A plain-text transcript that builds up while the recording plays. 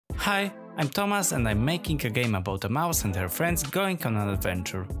Hi, I'm Thomas and I'm making a game about a mouse and her friends going on an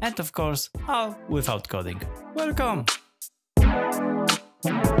adventure. And of course, all without coding. Welcome!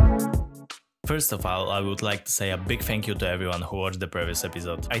 First of all, I would like to say a big thank you to everyone who watched the previous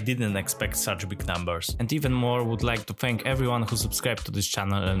episode. I didn't expect such big numbers. And even more, would like to thank everyone who subscribed to this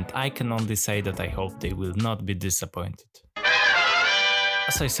channel, and I can only say that I hope they will not be disappointed.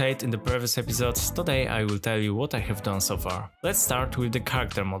 As I said in the previous episodes, today I will tell you what I have done so far. Let's start with the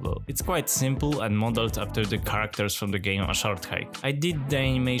character model. It's quite simple and modeled after the characters from the game A Short Hike. I did the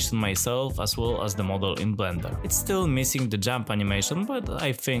animation myself as well as the model in Blender. It's still missing the jump animation, but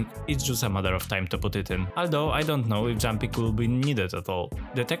I think it's just a matter of time to put it in. Although I don't know if jumping will be needed at all.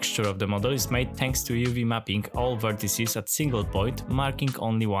 The texture of the model is made thanks to UV mapping all vertices at single point, marking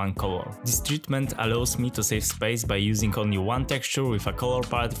only one color. This treatment allows me to save space by using only one texture with a color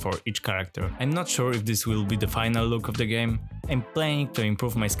palette for each character. I'm not sure if this will be the final look of the game. I'm planning to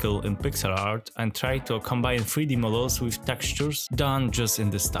improve my skill in pixel art and try to combine 3D models with textures done just in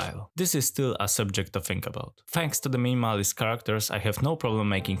this style. This is still a subject to think about. Thanks to the minimalist characters, I have no problem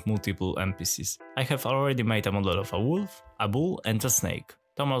making multiple NPCs. I have already made a model of a wolf, a bull and a snake,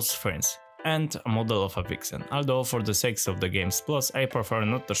 thomouse friends, and a model of a vixen, although for the sake of the game's plots I prefer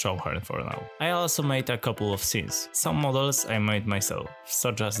not to show her for now. I also made a couple of scenes. Some models I made myself,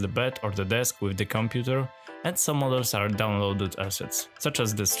 such as the bed or the desk with the computer, and some models are downloaded assets, such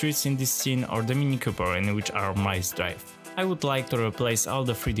as the streets in this scene or the Mini Cooper in which are mice drive. I would like to replace all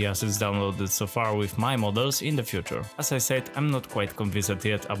the 3D assets downloaded so far with my models in the future. As I said, I'm not quite convinced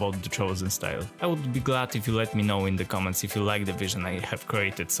yet about the chosen style. I would be glad if you let me know in the comments if you like the vision I have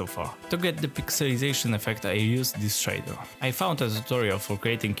created so far. To get the pixelization effect I used this shader. I found a tutorial for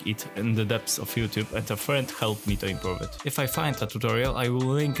creating it in the depths of YouTube and a friend helped me to improve it. If I find a tutorial, I will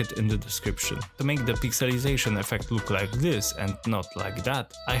link it in the description. To make the pixelization effect look like this and not like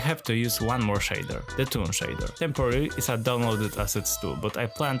that, I have to use one more shader, the toon shader. Temporary is a downloaded assets too, but I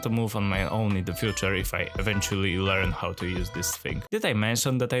plan to move on my own in the future if I eventually learn how to use this thing. Did I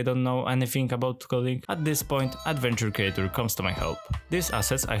mention that I don't know anything about coding? At this point, Adventure Creator comes to my help. These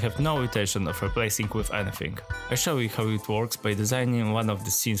assets I have no intention of replacing with anything. I show you how it works by designing one of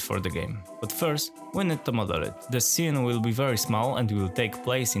the scenes for the game. But first, we need to model it. The scene will be very small and will take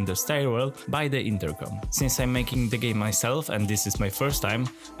place in the stairwell by the intercom. Since I'm making the game myself and this is my first time,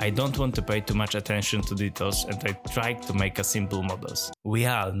 I don't want to pay too much attention to details and I tried to make a simple models. We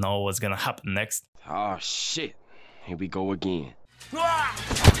all know what's gonna happen next. Oh shit, here we go again.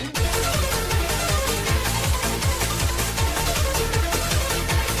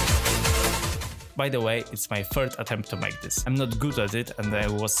 By the way, it's my third attempt to make this. I'm not good at it and I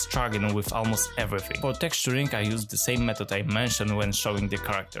was struggling with almost everything. For texturing I used the same method I mentioned when showing the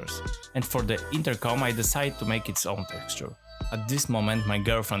characters. And for the intercom I decided to make its own texture. At this moment my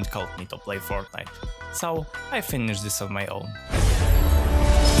girlfriend called me to play Fortnite. So I finished this on my own.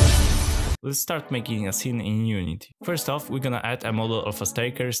 Let's start making a scene in Unity. First off, we're gonna add a model of a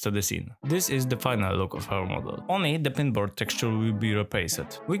staircase to the scene. This is the final look of our model. Only the pinboard texture will be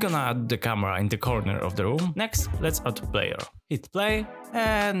replaced. We're gonna add the camera in the corner of the room. Next, let's add player. Hit play,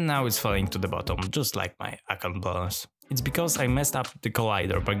 and now it's falling to the bottom, just like my account balance. It's because I messed up the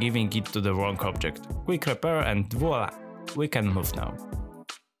collider by giving it to the wrong object. Quick repair and voila, we can move now.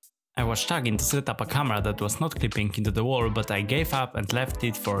 I was struggling to set up a camera that was not clipping into the wall, but I gave up and left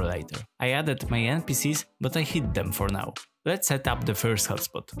it for later. I added my NPCs, but I hid them for now. Let's set up the first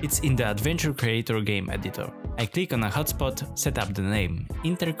hotspot. It's in the Adventure Creator game editor. I click on a hotspot, set up the name,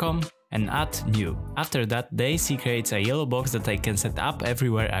 intercom, and add new. After that, the AC creates a yellow box that I can set up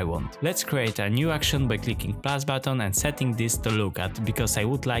everywhere I want. Let's create a new action by clicking plus button and setting this to look at, because I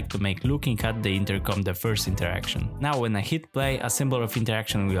would like to make looking at the intercom the first interaction. Now when I hit play, a symbol of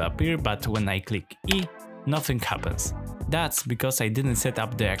interaction will appear, but when I click E, nothing happens. That's because I didn't set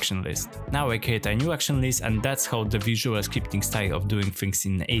up the action list. Now I create a new action list and that's how the visual scripting style of doing things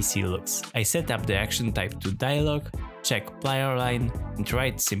in AC looks. I set up the action type to dialog, check player line and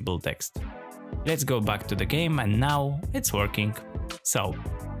write simple text. Let's go back to the game and now it's working. So,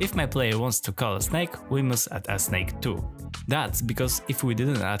 if my player wants to call a snake, we must add a snake too. That's because if we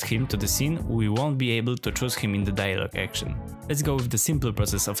didn't add him to the scene, we won't be able to choose him in the dialogue action. Let's go with the simple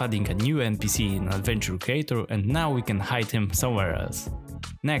process of adding a new NPC in Adventure Creator and now we can hide him somewhere else.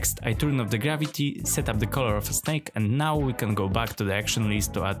 Next, I turn off the gravity, set up the color of a snake and now we can go back to the action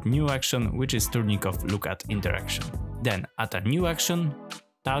list to add new action, which is turning off look at interaction. Then add a new action,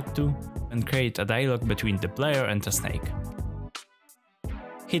 talk to, and create a dialogue between the player and the snake.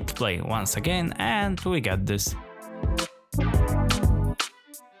 Hit play once again and we got this.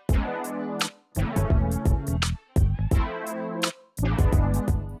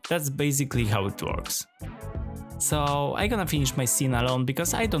 That's basically how it works. So I'm gonna finish my scene alone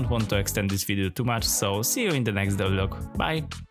because I don't want to extend this video too much, so see you in the next devlog. Bye!